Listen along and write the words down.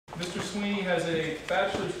Sweeney has a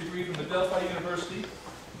bachelor's degree from the Delphi University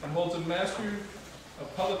and holds a Master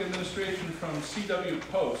of Public Administration from C.W.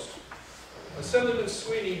 Post. Assemblyman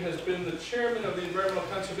Sweeney has been the chairman of the Environmental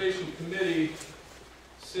Conservation Committee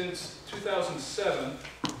since 2007.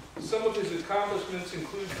 Some of his accomplishments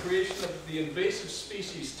include creation of the Invasive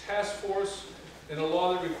Species Task Force and a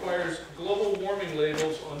law that requires global warming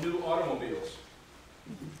labels on new automobiles.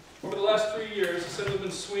 Over the last 3 years,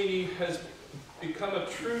 Assemblyman Sweeney has become a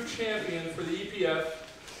true champion for the EPF,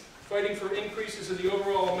 fighting for increases in the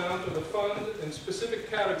overall amount of the fund in specific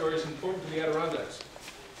categories important to the Adirondacks.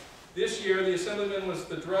 This year, the Assemblyman was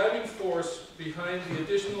the driving force behind the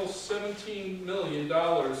additional $17 million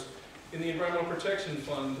in the Environmental Protection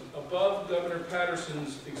Fund above Governor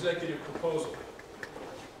Patterson's executive proposal.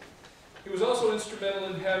 He was also instrumental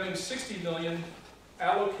in having $60 million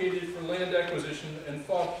allocated for land acquisition and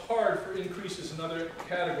fought hard for increases in other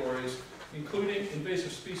categories, including invasive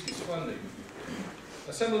species funding.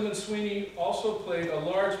 Assemblyman Sweeney also played a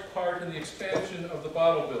large part in the expansion of the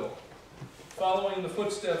bottle bill. Following the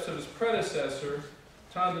footsteps of his predecessor,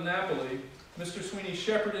 Tom DiNapoli, Mr. Sweeney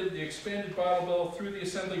shepherded the expanded bottle bill through the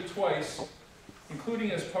Assembly twice,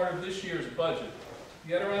 including as part of this year's budget.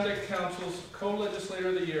 The Adirondack Council's co-legislator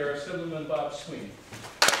of the year, Assemblyman Bob Sweeney.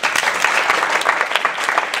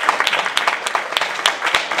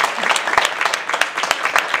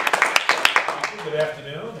 Good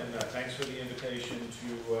afternoon, and thanks for the invitation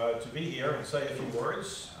to be here and say a few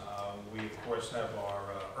words. We, of course, have our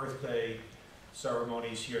Earth Day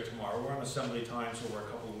ceremonies here tomorrow. We're on Assembly time, so we're a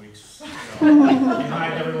couple of weeks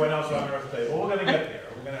behind everyone else on Earth Day. But we're going to get there.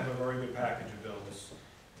 We're going to have a very good package of bills.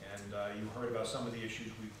 And you heard about some of the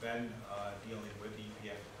issues we've been dealing with. The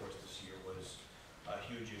EPF, of course, this year was a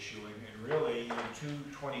huge issue. And really, in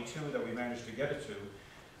 222 that we managed to get it to,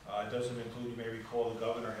 doesn't include, you may recall, the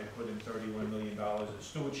governor had put in $31 million in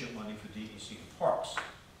stewardship money for DEC and parks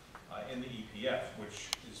in the EPF,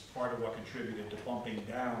 which is part of what contributed to bumping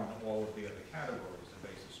down all of the other categories,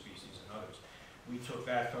 invasive species and others. We took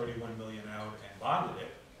that $31 million out and bonded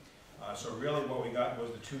it. So really what we got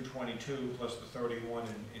was the 222 plus the 31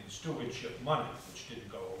 in stewardship money, which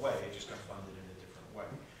didn't go away, it just got funded in a different way.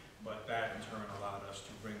 But that in turn allowed us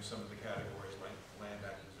to bring some of the categories like land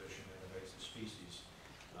acquisition and invasive species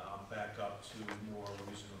back up to more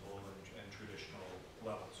reasonable and traditional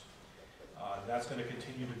levels. That's going to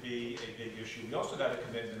continue to be a big issue. We also got a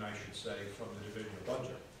commitment, I should say, from the Division of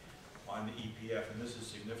Budget on the EPF, and this is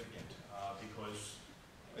significant because,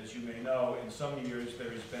 as you may know, in some years there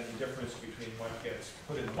has been a difference between what gets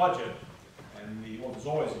put in the budget and well, there's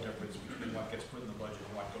always a difference between what gets put in the budget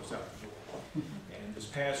and what goes out the door. And this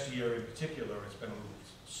past year in particular, it's been a little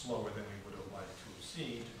slower than we would have liked to have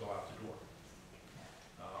seen to go out the door.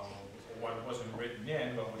 What wasn't written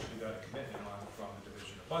in, but which we got a commitment on from the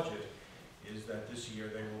Division of Budget, is that this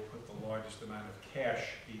year they will put the largest amount of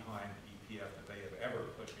cash behind the EPF that they have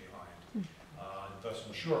ever put behind, thus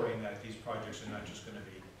ensuring that these projects are not just going to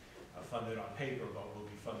be funded on paper, but will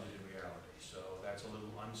be funded in reality. So that's a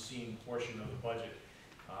little unseen portion of the budget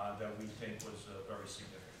that we think was very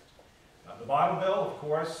significant. The bottom bill, of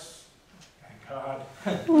course, thank God.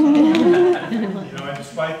 You know, and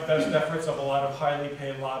despite the best efforts of a lot of highly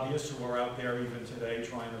paid lobbyists who are out there even today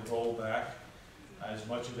trying to roll back as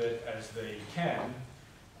much of it as they can,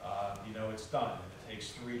 you know, it's done. And it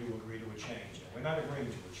takes 3 to agree to a change. And we're not agreeing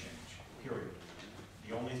to a change, period.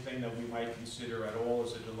 The only thing that we might consider at all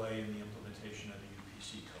is a delay in the implementation of the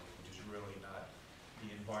UPC code, which is really not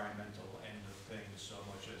the environmental end of things so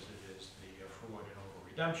much as it is the fraud and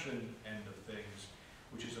over-redemption end of things,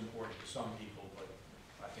 which is important to some people, but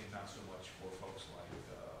I think not so much for folks like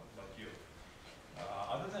you.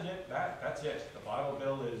 Other than it, that's it. The bottle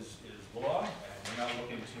bill is law, and we're not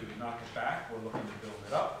looking to knock it back. We're looking to build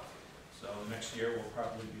it up. So next year we'll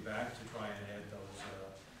probably be back to try and add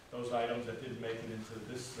those items that didn't make it into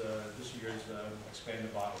this year's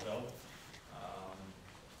expanded bottle bill.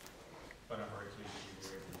 But I'm very pleased that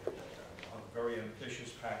we were able to get that done. We'll have a very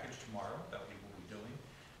ambitious package tomorrow that we will be doing,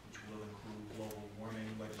 which will include global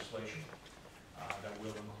warming legislation, that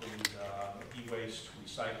will include e-waste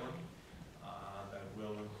recycling, that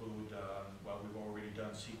will include, well, we've already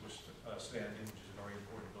done standing, which is a very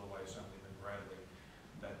important bill by Assemblyman Bradley,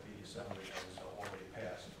 that the Assembly has already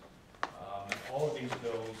passed. All of these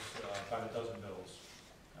bills, about a dozen bills,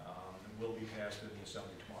 will be passed in the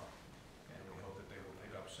Assembly tomorrow. And we hope that they will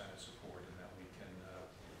pick up Senate support and that we can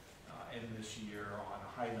end this year on a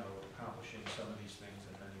high note, accomplishing some of these things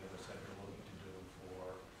that many of us have been looking to do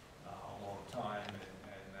for a long time,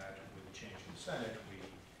 and that with the change in the Senate, we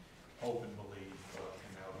hope and believe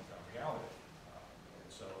can now become reality. And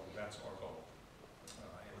so that's our goal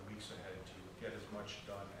in the weeks ahead. much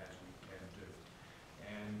done as we can do.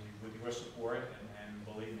 And with your support, and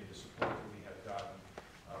believe me, the support that we have gotten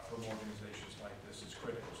from organizations like this is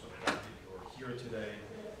critical. So the fact that you're here today,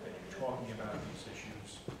 that you're talking about these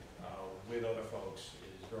issues with other folks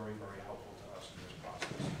is very, very helpful to us in this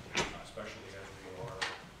process, especially as we are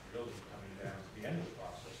really coming down to the end of the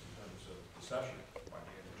process in terms of the session by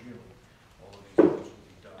the end of June. All of these things will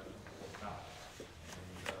be done or not.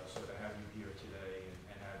 And so to have you here today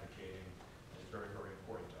and advocating is very, very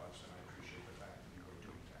important to us, and I appreciate the fact that you are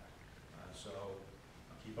doing that. So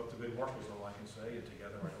keep up the good work is all I can say, and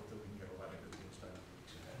together I hope that we can get a lot of good things done in the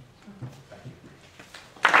weeks ahead. Thank you.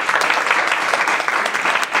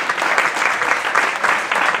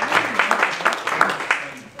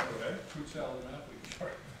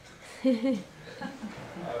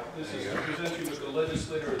 This is to present you with the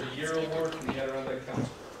Legislator of the Year Award from the Adirondack Council.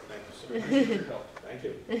 Thank you, sir. Appreciate your help. Thank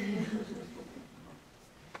you.